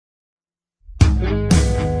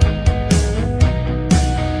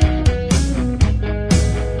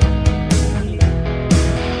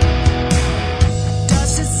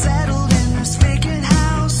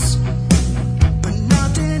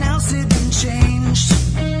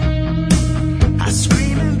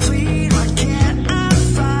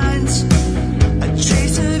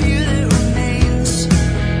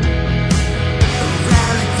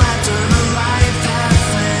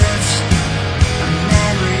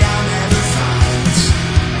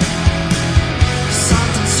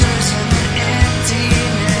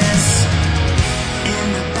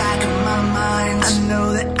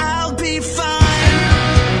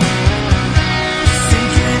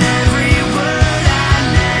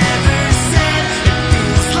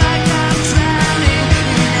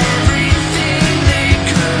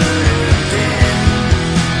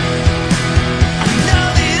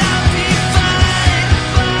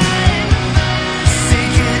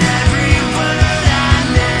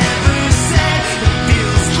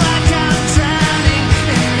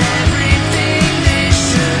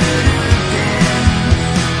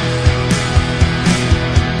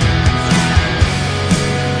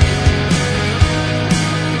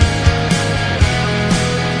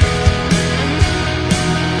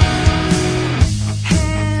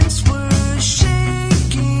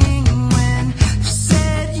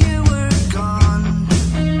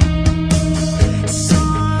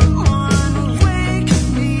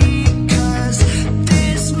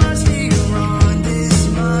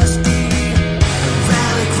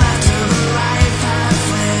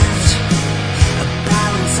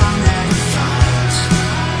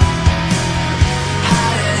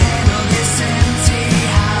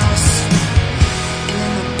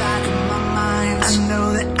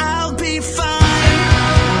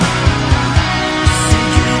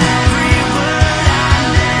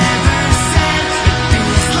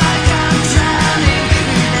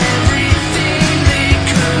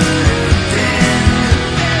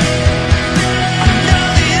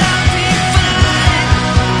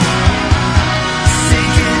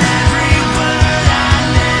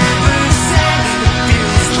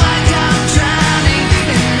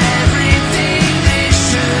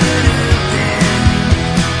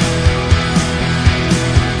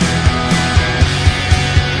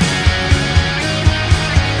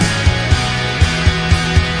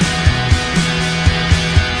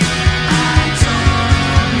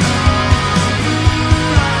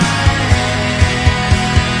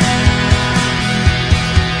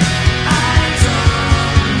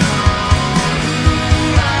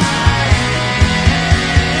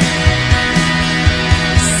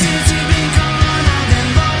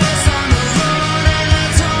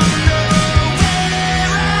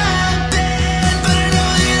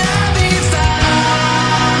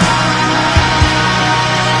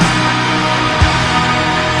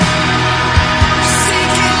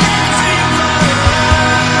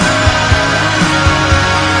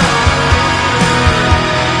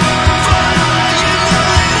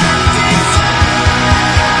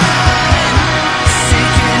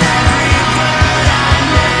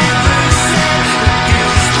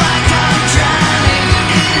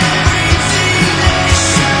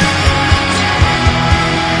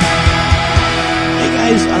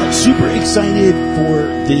excited for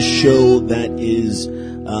this show that is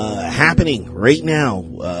happening right now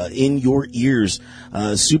in your ears.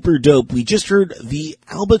 Super dope. We just heard The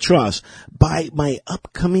Albatross by my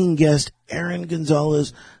upcoming guest, Aaron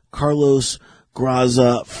Gonzalez, Carlos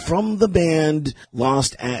Garza from the band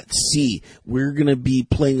Lost at Sea. We're going to be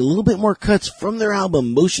playing a little bit more cuts from their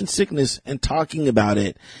album, Motion Sickness, and talking about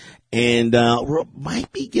it. And we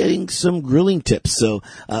might be getting some grilling tips, so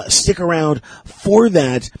stick around for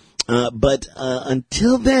that. But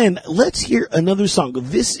until then, let's hear another song.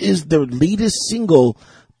 This is their latest single,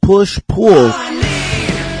 Push Pull.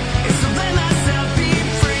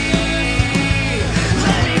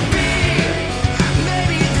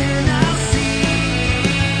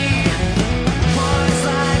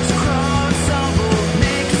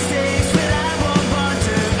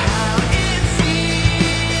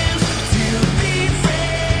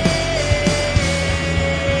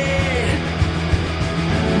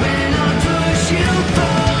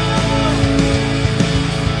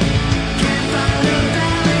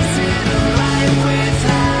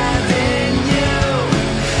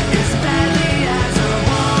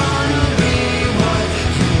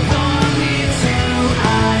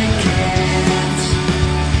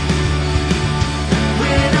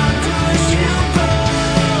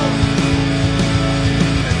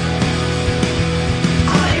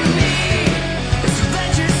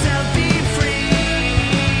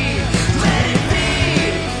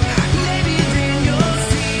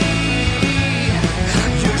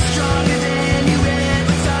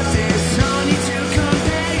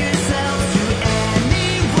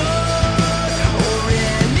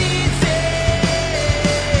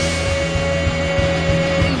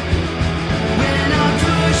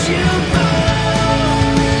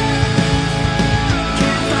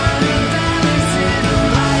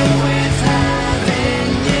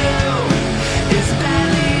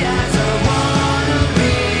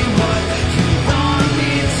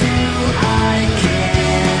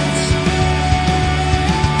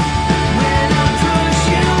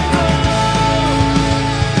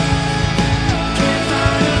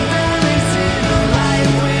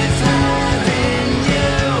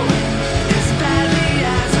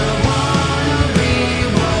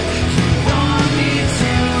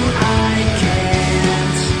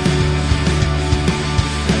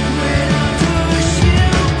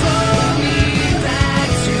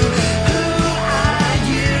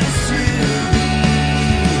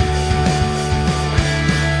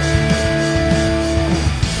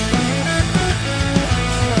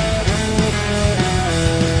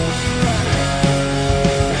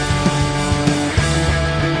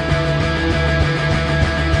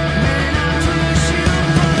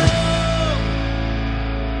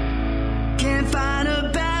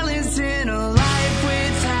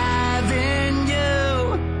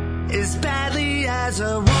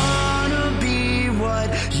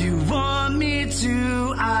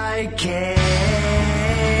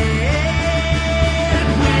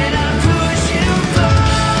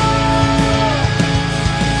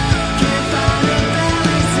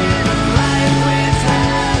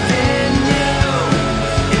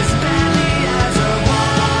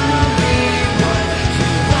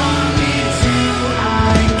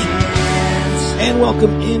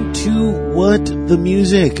 Welcome into What the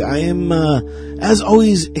Music. I am, as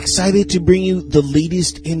always, excited to bring you the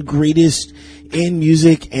latest and greatest in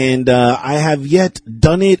music, and I have yet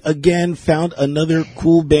done it again, found another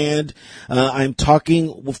cool band. I'm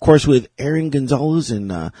talking, of course, with Aaron Gonzalez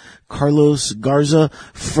and Carlos Garza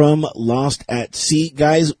from Lost at Sea.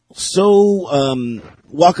 Guys, so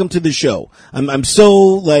welcome to the show. I'm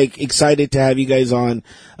so excited to have you guys on.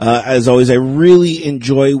 As always, I really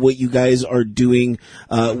enjoy what you guys are doing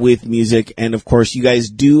with music, and of course, you guys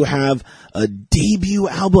do have a debut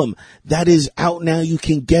album that is out now. You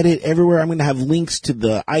can get it everywhere. I'm going to have links to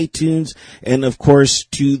the iTunes and of course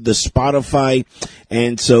to the Spotify,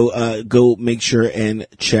 and so go make sure and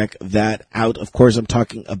check that out. Of course, I'm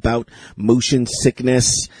talking about Motion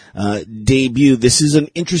Sickness debut. This is an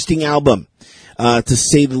interesting album. To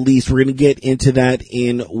say the least. We're going to get into that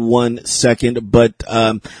in 1 second, but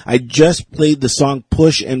I just played the song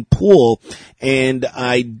Push and Pull, and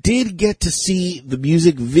I did get to see the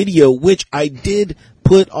music video, which I did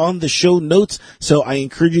put on the show notes, so I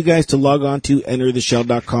encourage you guys to log on to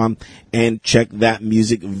entertheshell.com and check that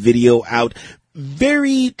music video out.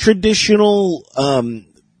 Very traditional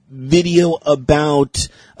video about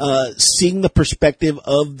seeing the perspective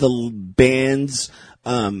of the band's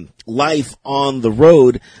life on the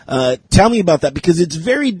road. Tell me about that, because it's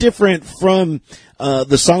very different from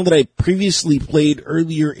the song that I previously played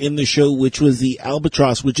earlier in the show, which was the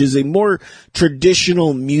Albatross, which is a more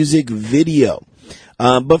traditional music video.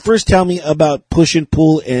 But first, tell me about Push and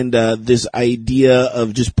Pull and this idea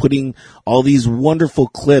of just putting all these wonderful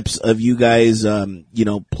clips of you guys,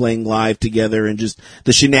 playing live together and just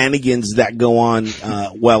the shenanigans that go on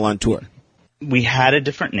while on tour. We had a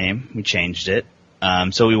different name. We changed it.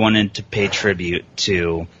 So we wanted to pay tribute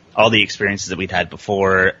to all the experiences that we'd had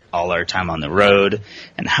before, all our time on the road,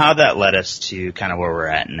 and how that led us to kind of where we're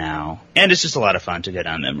at now. And it's just a lot of fun to go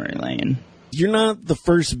down memory lane. You're not the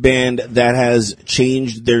first band that has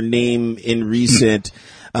changed their name in recent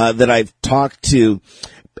that I've talked to.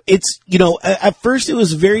 It's, at first it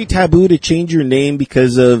was very taboo to change your name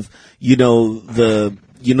because of, the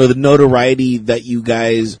notoriety that you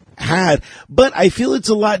guys had. But I feel it's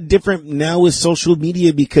a lot different now with social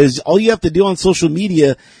media, because all you have to do on social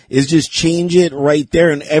media is just change it right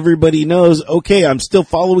there and everybody knows, okay, I'm still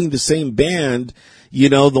following the same band.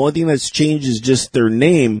 The only thing that's changed is just their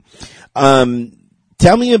name. Tell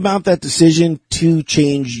me about that decision to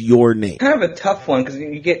change your name. Kind of a tough one, because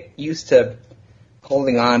you get used to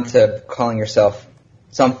holding on to calling yourself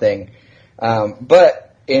something.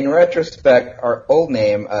 But in retrospect, our old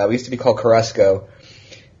name, we used to be called Carrasco.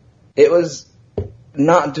 It was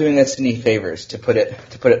not doing us any favors, to put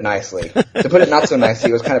it nicely. To put it not so nicely,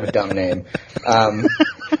 it was kind of a dumb name. I'd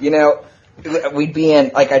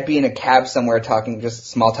be in a cab somewhere just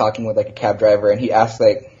small talking with like a cab driver, and he asked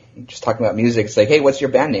just talking about music. It's like, hey, what's your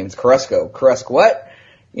band name? It's Carrasco. Carrasco what?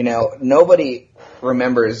 Nobody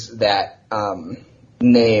remembers that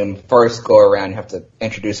name first go around. You have to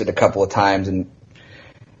introduce it a couple of times, and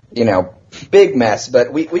big mess.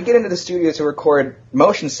 But we get into the studio to record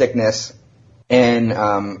Motion Sickness,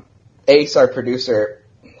 and Ace, our producer,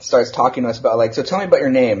 starts talking to us about so tell me about your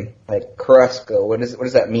name, Carrasco. What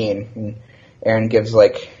does that mean? And Aaron gives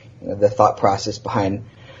the thought process behind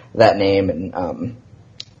that name, and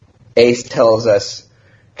Ace tells us,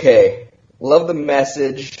 okay, love the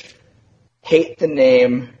message, hate the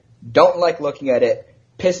name, don't like looking at it,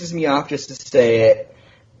 pisses me off just to say it,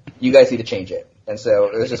 you guys need to change it. And so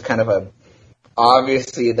it was just kind of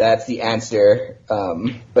obviously that's the answer,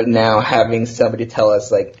 but now having somebody tell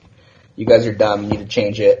us, you guys are dumb, you need to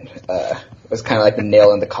change it, was kind of like the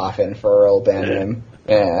nail in the coffin for our old band name.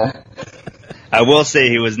 Yeah. I will say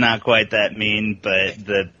he was not quite that mean, but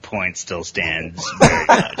the point still stands very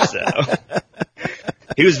much so.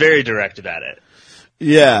 He was very direct about it.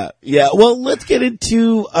 Yeah. Well, let's get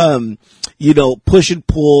into, Push and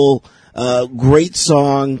Pull, great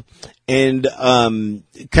song, and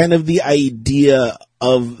kind of the idea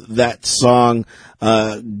of that song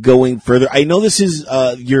going further. I know this is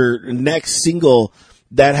your next single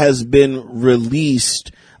that has been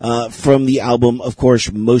released from the album, of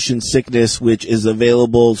course, Motion Sickness, which is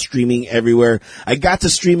available streaming everywhere. I got to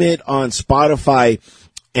stream it on Spotify,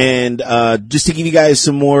 and just to give you guys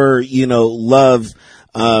some more, love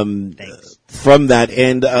from that.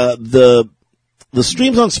 And the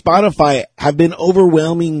streams on Spotify have been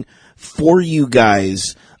overwhelming for you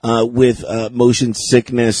guys with Motion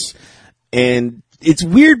Sickness. And it's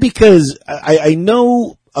weird because I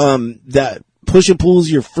know that Push and Pull is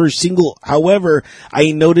your first single. However,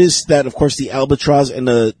 I noticed that, of course, the Albatross and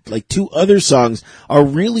the two other songs are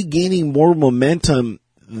really gaining more momentum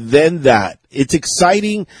than that. It's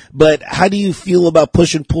exciting, but how do you feel about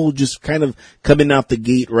Push and Pull just kind of coming out the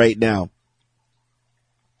gate right now?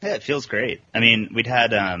 Yeah, it feels great. I mean, we'd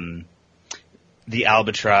had the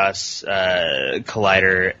Albatross,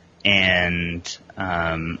 Collider, and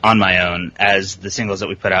On My Own as the singles that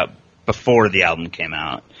we put out before the album came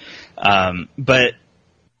out. But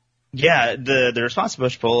yeah, the response to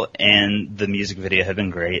Push Pull and the music video have been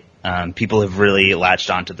great. People have really latched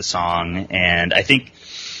onto the song, and I think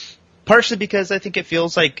partially because I think it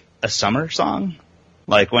feels like a summer song,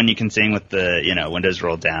 like when you can sing with the, windows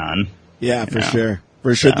rolled down. Yeah, for sure.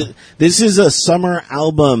 For sure. So. This is a summer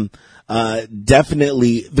album.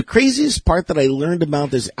 Definitely. The craziest part that I learned about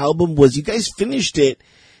this album was you guys finished it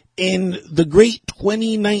in the great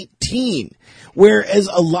 2019. Whereas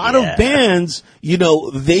a lot of bands,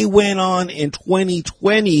 they went on in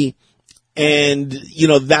 2020 and,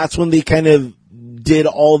 that's when they kind of did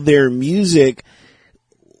all their music.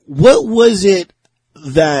 What was it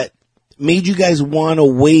that made you guys want to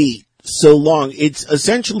wait so long? It's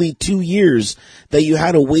essentially 2 years that you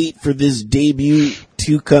had to wait for this debut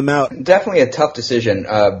to come out. Definitely a tough decision.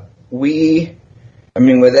 With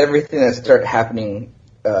everything that started happening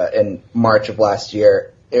in March of last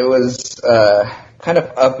year. It was kind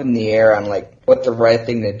of up in the air on like what the right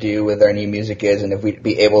thing to do with our new music is, and if we'd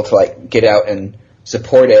be able to like get out and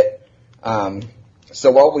support it.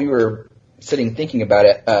 So while we were sitting thinking about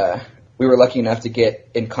it, we were lucky enough to get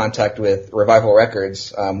in contact with Revival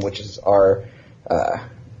Records, which is our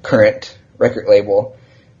current record label,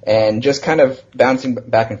 and just kind of bouncing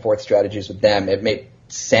back and forth strategies with them. It made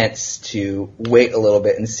sense to wait a little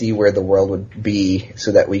bit and see where the world would be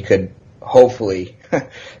so that we could hopefully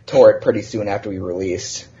tour it pretty soon after we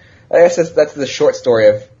released. I guess that's the short story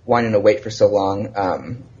of wanting to wait for so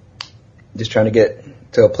long. Just trying to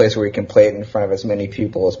get to a place where we can play it in front of as many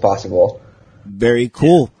people as possible. Very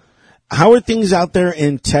cool. How are things out there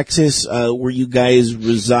in Texas, where you guys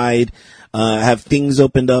reside? Have things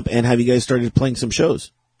opened up, and have you guys started playing some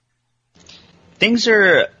shows? Things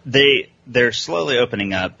they're slowly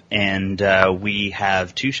opening up, and we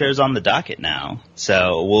have 2 shows on the docket now.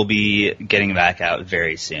 So we'll be getting back out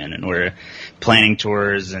very soon, and we're planning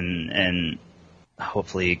tours and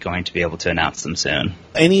hopefully going to be able to announce them soon.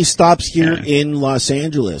 Any stops here in Los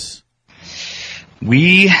Angeles?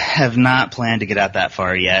 We have not planned to get out that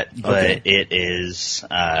far yet, but it is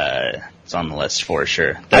it's on the list for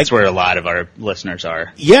sure. That's where a lot of our listeners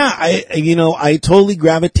are. Yeah, I totally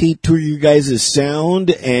gravitate to you guys'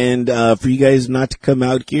 sound, and for you guys not to come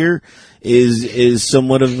out here is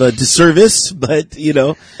somewhat of a disservice, but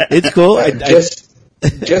it's cool.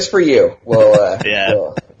 Just for you, we'll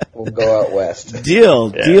go out west. Deal.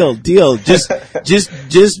 Just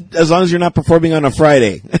as long as you're not performing on a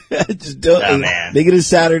Friday. Just don't make it a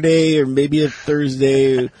Saturday or maybe a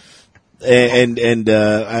Thursday, and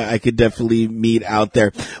I could definitely meet out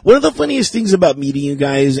there. One of the funniest things about meeting you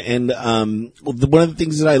guys, and one of the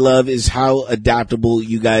things that I love is how adaptable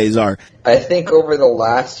you guys are. I think over the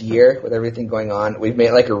last year, with everything going on, we've made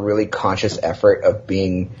like a really conscious effort of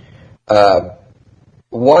being,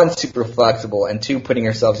 1, super flexible, and 2, putting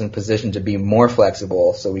ourselves in position to be more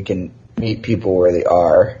flexible so we can meet people where they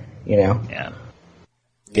are,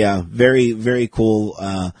 Yeah, very, very cool.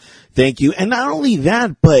 Thank you. And not only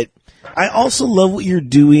that, but I also love what you're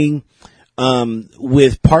doing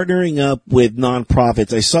with partnering up with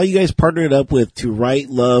nonprofits. I saw you guys partnered up with To Write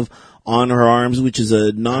Love on Her Arms, which is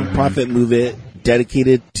a nonprofit movement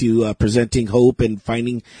dedicated to presenting hope and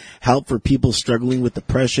finding help for people struggling with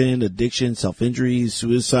depression, addiction, self-injury,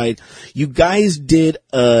 suicide. You guys did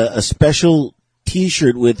a special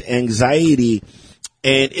T-shirt with Anxiety,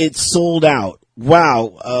 and it sold out.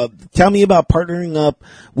 Wow. Tell me about partnering up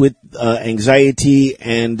with Anxiety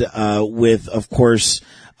and with, of course,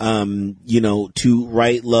 To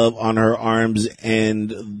Write Love on Her Arms,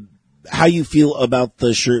 and how you feel about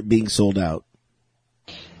the shirt being sold out.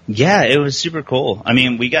 Yeah, it was super cool. I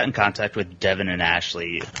mean, we got in contact with Devin and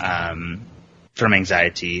Ashley from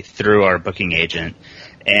Anxiety through our booking agent.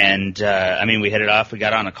 And, we hit it off. We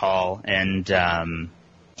got on a call. And,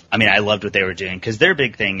 I loved what they were doing, because their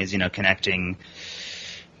big thing is, connecting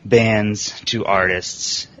bands to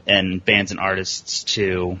artists and bands and artists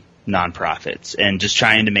to nonprofits, and just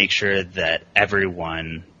trying to make sure that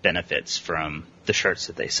everyone benefits from the shirts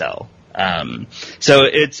that they sell. So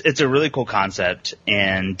it's a really cool concept,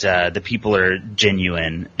 and the people are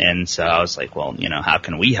genuine, and so I was like, well, how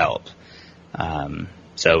can we help?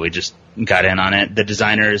 So we just got in on it. The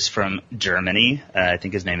designer is from Germany. I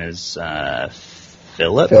think his name is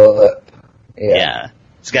Philip. Yeah.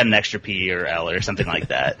 It's got an extra P or L or something like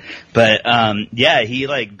that. But he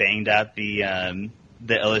banged out the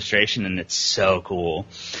illustration, and it's so cool.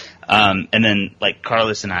 And then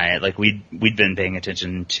Carlos and I, we'd been paying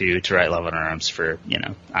attention to Write Love on Our Arms for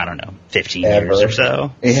 15 years or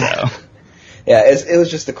so. Yeah. So. Yeah, it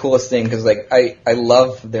was just the coolest thing, because I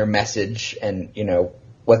love their message and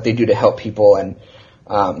what they do to help people. And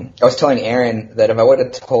I was telling Aaron that if I would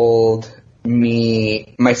have told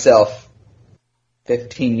myself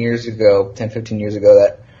 15 years ago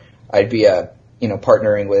that I'd be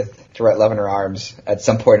partnering with To Write Love in Her Arms at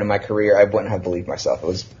some point in my career, I wouldn't have believed myself. It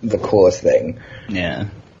was the coolest thing. Yeah.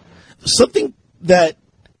 Something that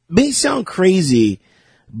may sound crazy,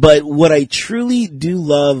 but what I truly do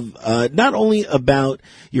love, not only about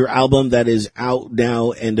your album that is out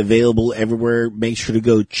now and available everywhere, make sure to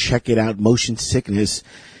go check it out, Motion Sickness,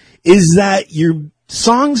 is that your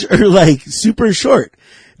songs are super short.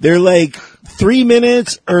 They're 3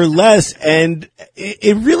 minutes or less, and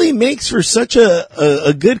it really makes for such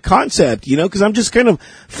a good concept, because I'm just kind of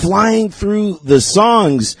flying through the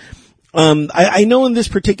songs. I know in this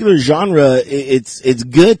particular genre, it's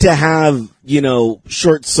good to have,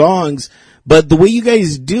 short songs, But the way you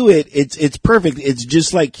guys do it, it's perfect. It's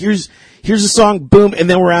just like, here's a song, boom, and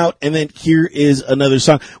then we're out, and then here is another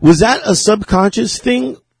song. Was that a subconscious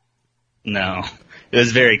thing? No, it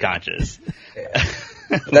was very conscious.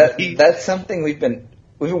 That's something we've been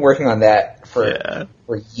working on that for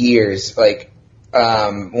years. Like,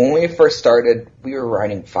 when we first started, we were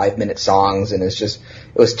writing 5-minute songs, and it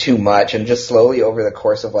was too much. And just slowly over the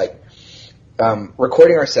course of like,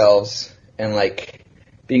 recording ourselves and like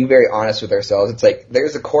being very honest with ourselves, it's like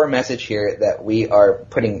there's a core message here that we are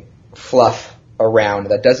putting fluff around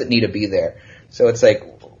that doesn't need to be there. So it's like,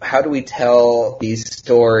 how do we tell these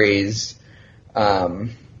stories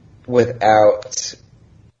without,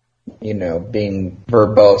 being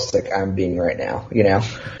verbose like I'm being right now,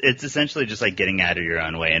 It's essentially just like getting out of your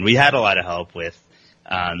own way. And we had a lot of help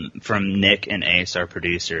from Nick and Ace, our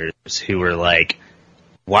producers, who were like,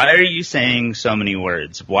 why are you saying so many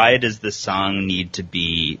words? Why does this song need to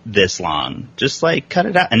be this long? Just like cut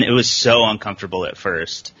it out. And it was so uncomfortable at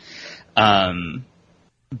first. But,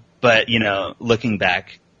 looking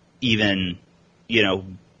back, even,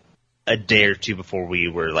 a day or two before we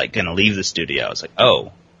were like going to leave the studio, I was like,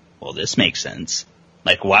 oh, well, this makes sense.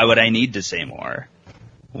 Like, why would I need to say more?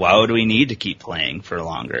 Why would we need to keep playing for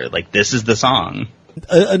longer? Like, this is the song.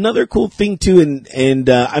 Another cool thing too, and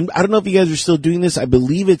I don't know if you guys are still doing this. I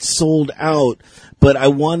believe it's sold out, but I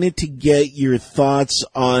wanted to get your thoughts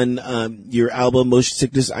on your album Motion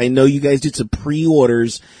Sickness. I know you guys did some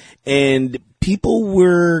pre-orders, and people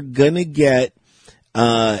were gonna get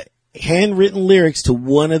handwritten lyrics to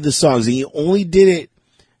one of the songs, and you only did it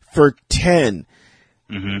for 10.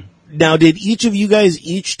 Mm-hmm. Now, did each of you guys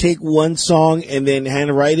each take one song and then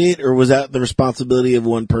handwrite it, or was that the responsibility of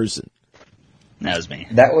one person? That was me.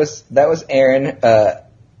 That was Aaron.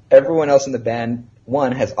 Everyone else in the band,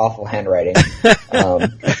 one, has awful handwriting. And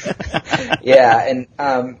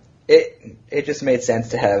it just made sense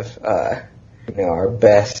to have our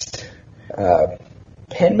best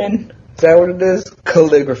penman. Is that what it is?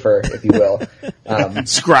 Calligrapher, if you will.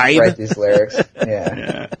 Scribe. Write these lyrics.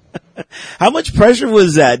 Yeah. How much pressure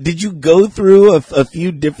was that? Did you go through a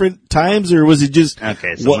few different times, or was it just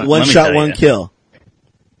one shot, one kill?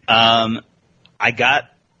 I got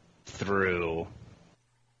through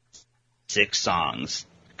 6 songs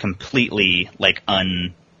completely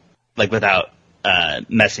without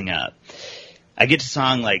messing up. I get to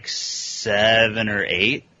song like 7 or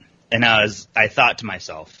 8, and I thought to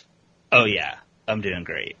myself, oh yeah, I'm doing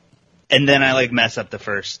great. And then I mess up the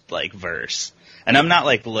first verse. And I'm not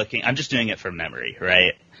looking, I'm just doing it from memory,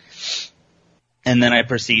 right? And then I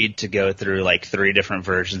proceed to go through 3 different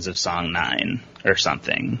versions of song 9 or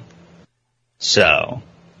something. So,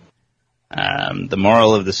 the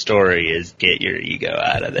moral of the story is get your ego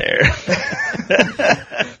out of there.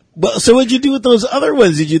 Well, so what'd you do with those other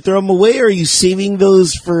ones? Did you throw them away, or are you saving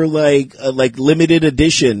those for limited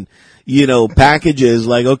edition, packages?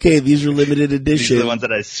 Okay, these are limited edition. These are the ones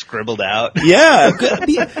that I scribbled out. Yeah,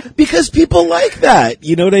 because people like that.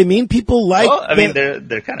 You know what I mean? People like. Well, I mean,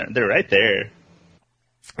 they're right there.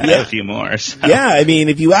 I have a few more. So. Yeah, I mean,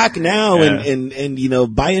 if you act now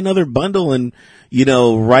and buy another bundle and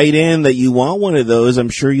write in that you want one of those, I'm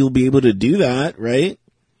sure you'll be able to do that, right?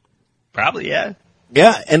 Probably, yeah.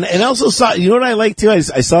 Yeah, and I also saw, what I like too, I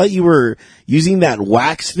saw that you were using that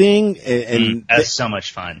wax thing, and that's so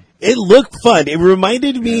much fun. It looked fun. It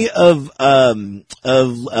reminded me of what's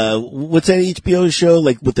that HBO show,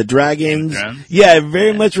 with the dragons? Yeah, it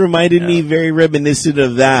very much reminded me, very reminiscent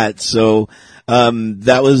of that, so,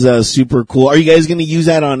 that was, super cool. Are you guys gonna use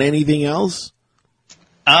that on anything else?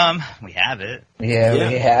 We have it. Yeah.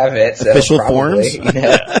 We have it. So official probably, forms?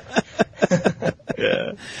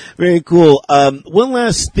 Yeah. Very cool. One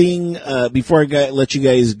last thing, before I let you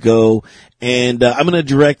guys go, and, I'm gonna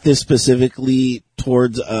direct this specifically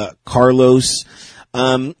towards, Carlos.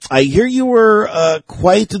 I hear you were,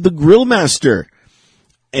 quite the grill master.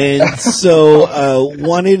 And so,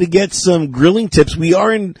 wanted to get some grilling tips. We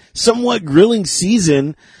are in somewhat grilling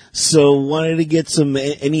season, so wanted to get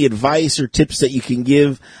any advice or tips that you can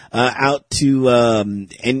give, out to,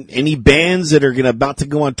 any bands that are about to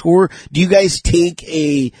go on tour. Do you guys take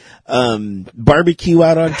a, barbecue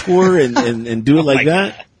out on tour and do it like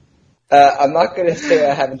that? I'm not gonna say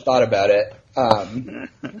I haven't thought about it.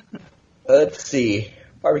 Let's see.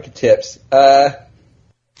 Barbecue tips. I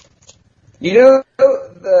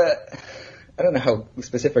don't know how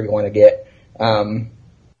specific you want to get.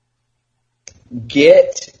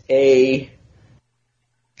 Get a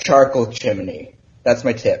charcoal chimney. That's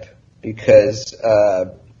my tip. Because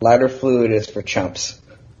lighter fluid is for chumps.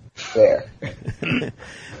 There.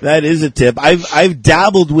 That is a tip. I've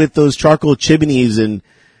dabbled with those charcoal chimneys, and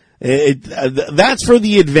That's for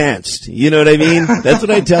the advanced. You know what I mean? That's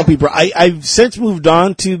what I tell people. I've since moved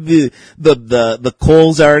on to the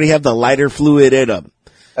coals. I already have the lighter fluid in them.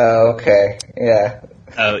 Oh, okay. Yeah.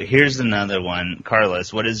 Oh, here's another one.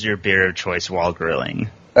 Carlos, what is your beer of choice while grilling?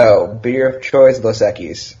 Oh, beer of choice, Dos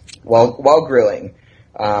Equis. While grilling.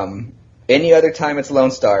 Any other time it's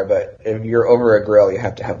Lone Star, but if you're over a grill, you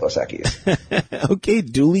have to have Dos Equis. Okay,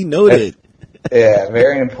 duly noted. Yeah,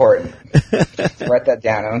 very important. Write that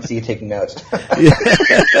down. I don't see you taking notes.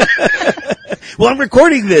 Well, I'm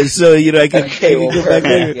recording this, so, I can, Okay, well, go back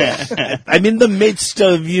later. yeah. I'm in the midst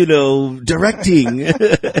of, directing,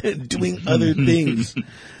 doing other things.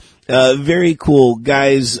 Very cool,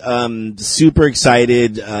 guys. Super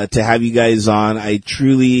excited to have you guys on. I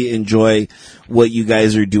truly enjoy what you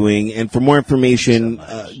guys are doing. And for more information,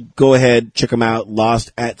 go ahead, check them out,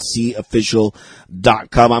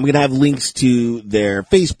 lostatsseaofficial.com. I'm going to have links to their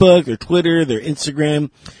Facebook, their Twitter, their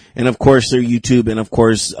Instagram, and of course their YouTube. And of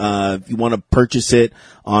course, if you want to purchase it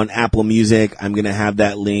on Apple Music, I'm going to have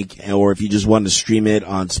that link. Or if you just want to stream it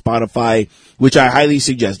on Spotify, which I highly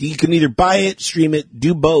suggest. You can either buy it, stream it,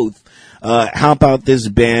 do both. Help out this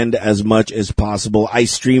band as much as possible. I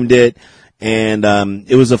streamed it, and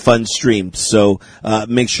it was a fun stream. So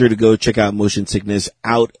make sure to go check out Motion Sickness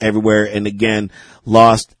out everywhere. And again,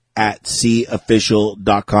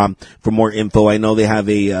 lostatsseaofficial.com for more info. I know they have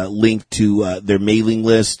a link to their mailing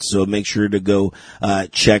list, so make sure to go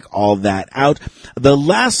check all that out. The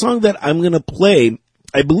last song that I'm going to play,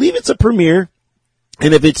 I believe it's a premiere.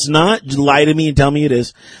 And if it's not, lie to me and tell me it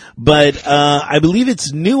is. But I believe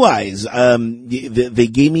it's New Eyes. They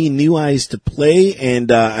gave me New Eyes to play,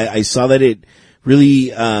 and I saw that it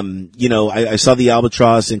really, I saw the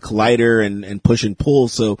Albatross and Collider and Push and Pull.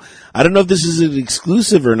 So I don't know if this is an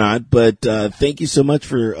exclusive or not, but thank you so much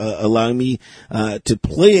for allowing me to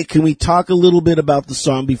play it. Can we talk a little bit about the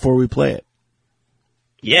song before we play it?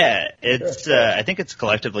 Yeah, it's. I think it's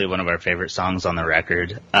collectively one of our favorite songs on the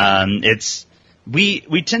record.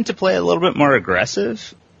 We tend to play a little bit more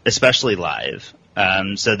aggressive, especially live.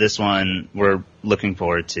 So this one we're looking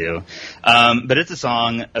forward to. But it's a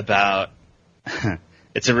song about,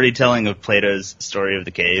 it's a retelling of Plato's story of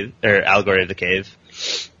the cave, or allegory of the cave.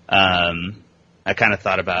 I kind of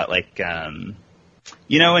thought about when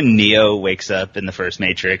Neo wakes up in the first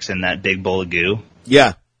Matrix in that big bowl of goo?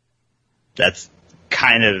 Yeah. That's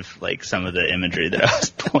kind of like some of the imagery that I was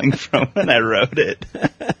pulling from when I wrote it.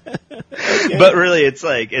 Okay. But really, it's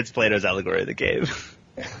Plato's allegory of the cave.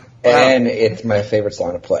 And it's my favorite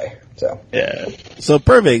song to play. So yeah. So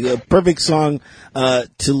perfect. A perfect song to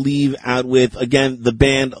leave out with. Again, the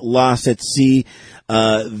band Lost at Sea.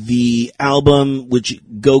 The album, which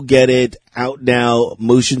go get it, out now,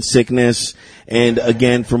 Motion Sickness. And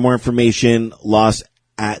again, for more information,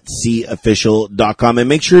 lostatsseaofficial.com. And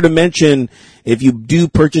make sure to mention, if you do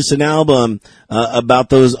purchase an album, about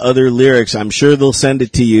those other lyrics. I'm sure they'll send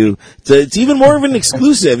it to you. So it's even more of an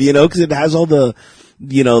exclusive, because it has all the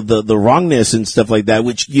wrongness and stuff like that,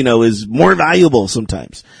 which, is more valuable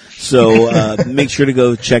sometimes. So, make sure to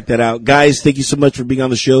go check that out. Guys, thank you so much for being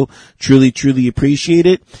on the show. Truly, truly appreciate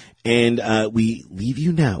it. And, we leave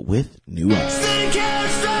you now with New Eyes.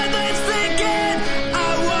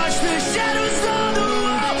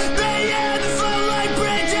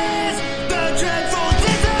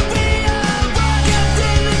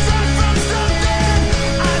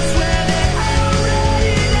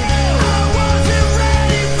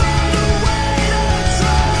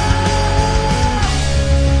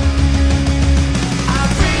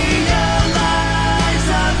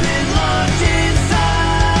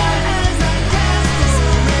 Inside as I cast this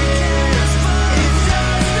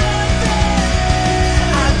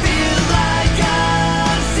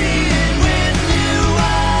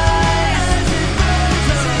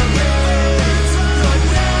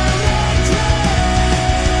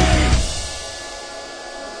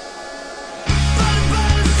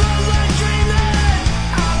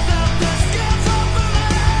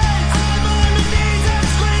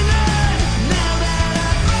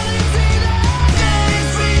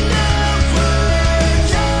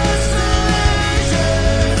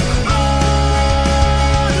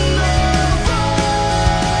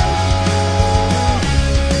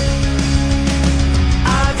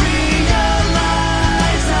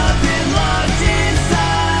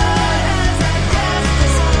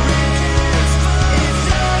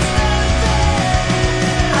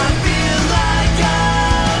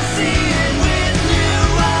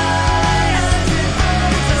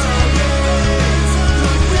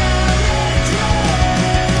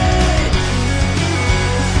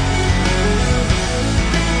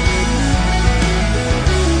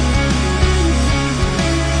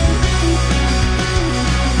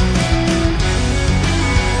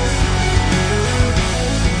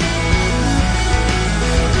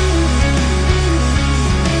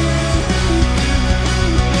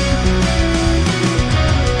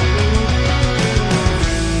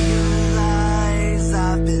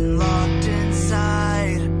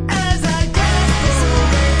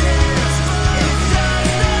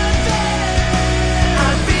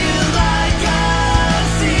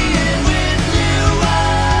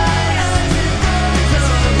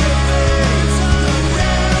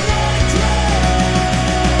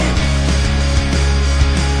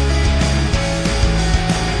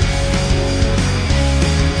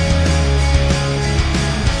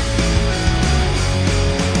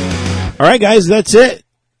All right, guys, that's it.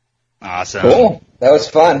 Awesome. Cool. That was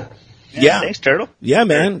fun. Yeah. Thanks, Turtle. Yeah,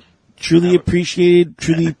 man. Truly appreciate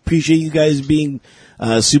you guys being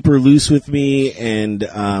super loose with me, and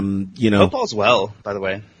Hope all's well, by the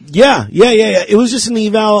way. Yeah. It was just an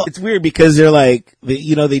eval. It's weird because they're like,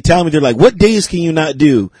 they tell me, they're like, what days can you not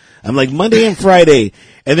do? I'm like, Monday and Friday.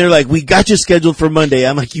 And they're like, we got you scheduled for Monday.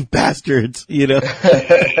 I'm like, you bastards, Damn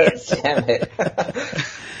it.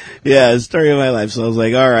 Yeah, story of my life. So I was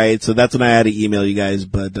like, all right. So that's when I had to email you guys.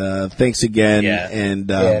 But thanks again. Yeah. And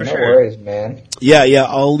no worries, man. Yeah.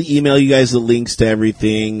 I'll email you guys the links to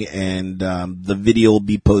everything, and the video will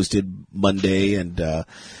be posted Monday. And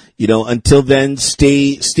until then,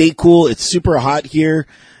 stay cool. It's super hot here,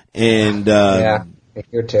 and yeah,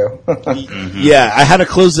 here too. yeah, I had to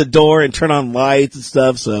close the door and turn on lights and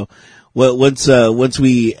stuff. So once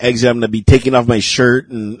we exit, I'm gonna be taking off my shirt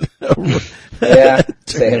and. Yeah,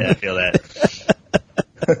 same. Yeah, I feel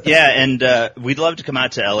that. Yeah, and we'd love to come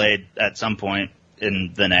out to LA at some point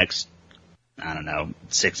in the next,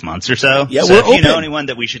 6 months or so. Yeah, so we're if you know open. anyone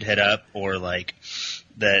that we should hit up, or like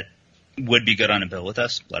that would be good on a bill with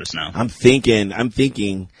us, let us know. I'm thinking.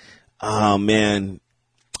 Oh man,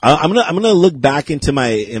 I'm gonna look back into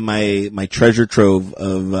my treasure trove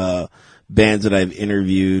of bands that I've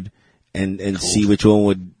interviewed and Cool. see which one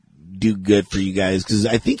would do good for you guys, because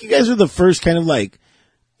I think you guys are the first kind of like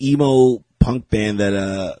emo punk band that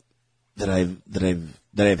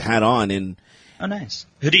I've had on, and Oh, nice.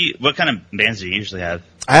 What kind of bands do you usually have?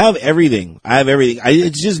 I have everything.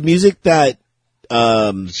 It's just music that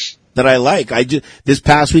I like. This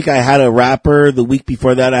past week I had a rapper. The week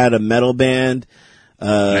before that I had a metal band.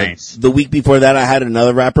 Nice. The week before that I had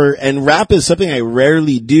another rapper, and rap is something I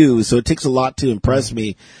rarely do, so it takes a lot to impress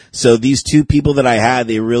me. So these two people that I had,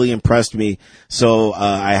 they really impressed me. So,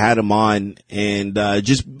 I had them on, and,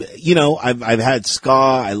 I've had ska.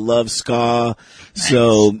 I love ska. Nice.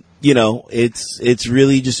 So, it's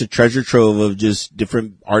really just a treasure trove of just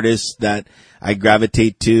different artists that I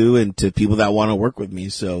gravitate to, and to people that want to work with me.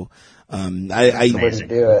 So, Way to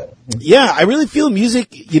do it. yeah, I really feel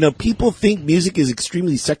music, people think music is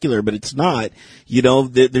extremely secular, but it's not.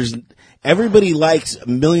 Everybody likes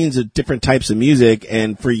millions of different types of music,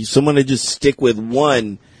 and for someone to just stick with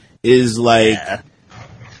one is like, I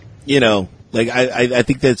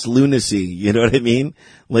think that's lunacy, you know what I mean?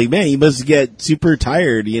 Like, man, you must get super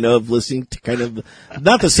tired, of listening to kind of,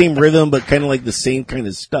 not the same rhythm, but kind of like the same kind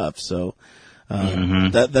of stuff. So,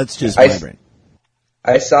 that's just my brain.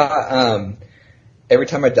 I saw Every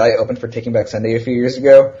Time I Die opened for Taking Back Sunday a few years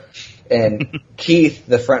ago, and Keith,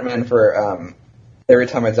 the frontman for Every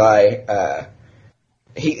Time I Die,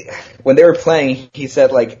 when they were playing, he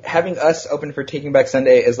said, like, having us open for Taking Back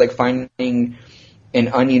Sunday is like finding an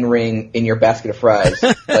onion ring in your basket of fries.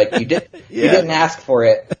 Like, you didn't ask for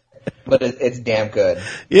it, but it's damn good.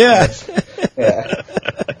 Yeah. Yeah.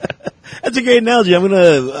 That's a great analogy. I'm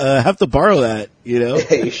gonna have to borrow that,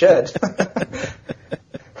 You should.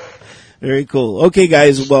 Very cool. Okay,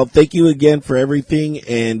 guys. Well, thank you again for everything.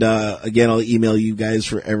 And, again, I'll email you guys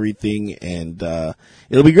for everything. And,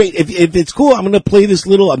 it'll be great. If it's cool, I'm going to play this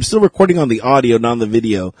I'm still recording on the audio, not on the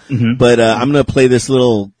video, but, I'm going to play this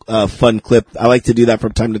little, fun clip. I like to do that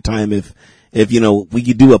from time to time. If, we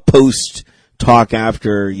could do a post talk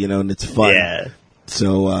after, and it's fun. Yeah.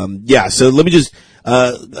 So, so let me just,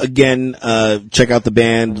 again, check out the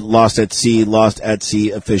band Lost at Sea,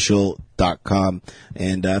 lostatseaofficial.com.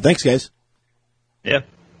 And, thanks guys. Yeah.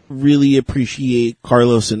 Really appreciate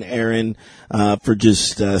Carlos and Aaron, for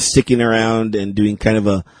just, sticking around and doing kind of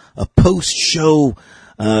a post show,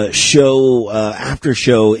 after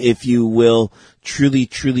show, if you will.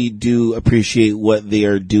 Truly do appreciate what they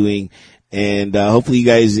are doing. And, hopefully you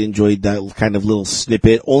guys enjoyed that kind of little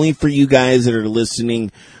snippet, only for you guys that are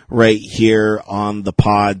listening right here on the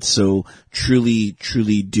pod. So truly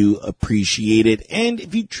do appreciate it. And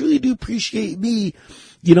if you truly do appreciate me,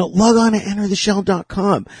 log on to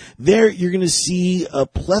entertheshell.com. There you're going to see a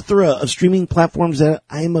plethora of streaming platforms that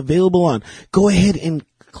I am available on. Go ahead and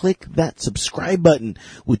click that subscribe button.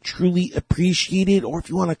 Would truly appreciate it. Or if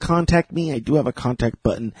you want to contact me, I do have a contact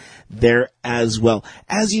button there as well.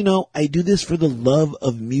 As you know, I do this for the love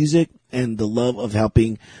of music and the love of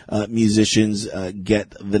helping musicians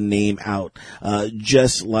get the name out,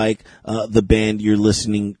 just like the band you're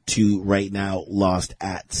listening to right now, Lost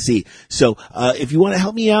at Sea. So if you want to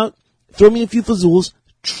help me out, throw me a few fazools.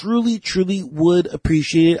 Truly would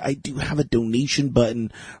appreciate it. I do have a donation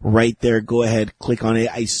button right there. Go ahead, click on it.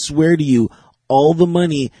 I swear to you, all the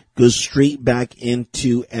money goes straight back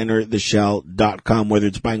into entertheshell.com, whether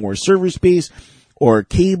it's buying more server space or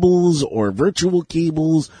cables or virtual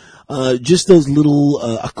cables, just those little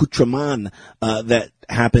accoutrements that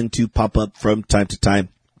happen to pop up from time to time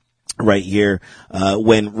right here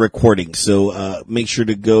when recording. So make sure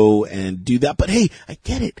to go and do that. But hey, I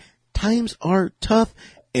get it. Times are tough,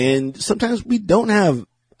 and sometimes we don't have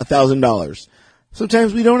 $1,000.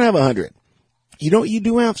 Sometimes we don't have 100. You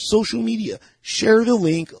do have social media. Share the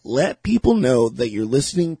link. Let people know that you're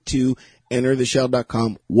listening to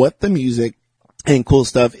EnterTheShell.com, what the music and cool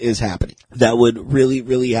stuff is happening. That would really,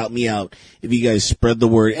 really help me out if you guys spread the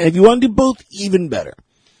word. And if you want to do both, even better.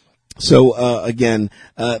 So, again,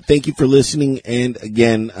 thank you for listening. And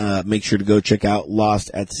again, make sure to go check out Lost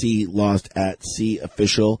at Sea, lostatsea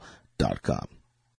official.com.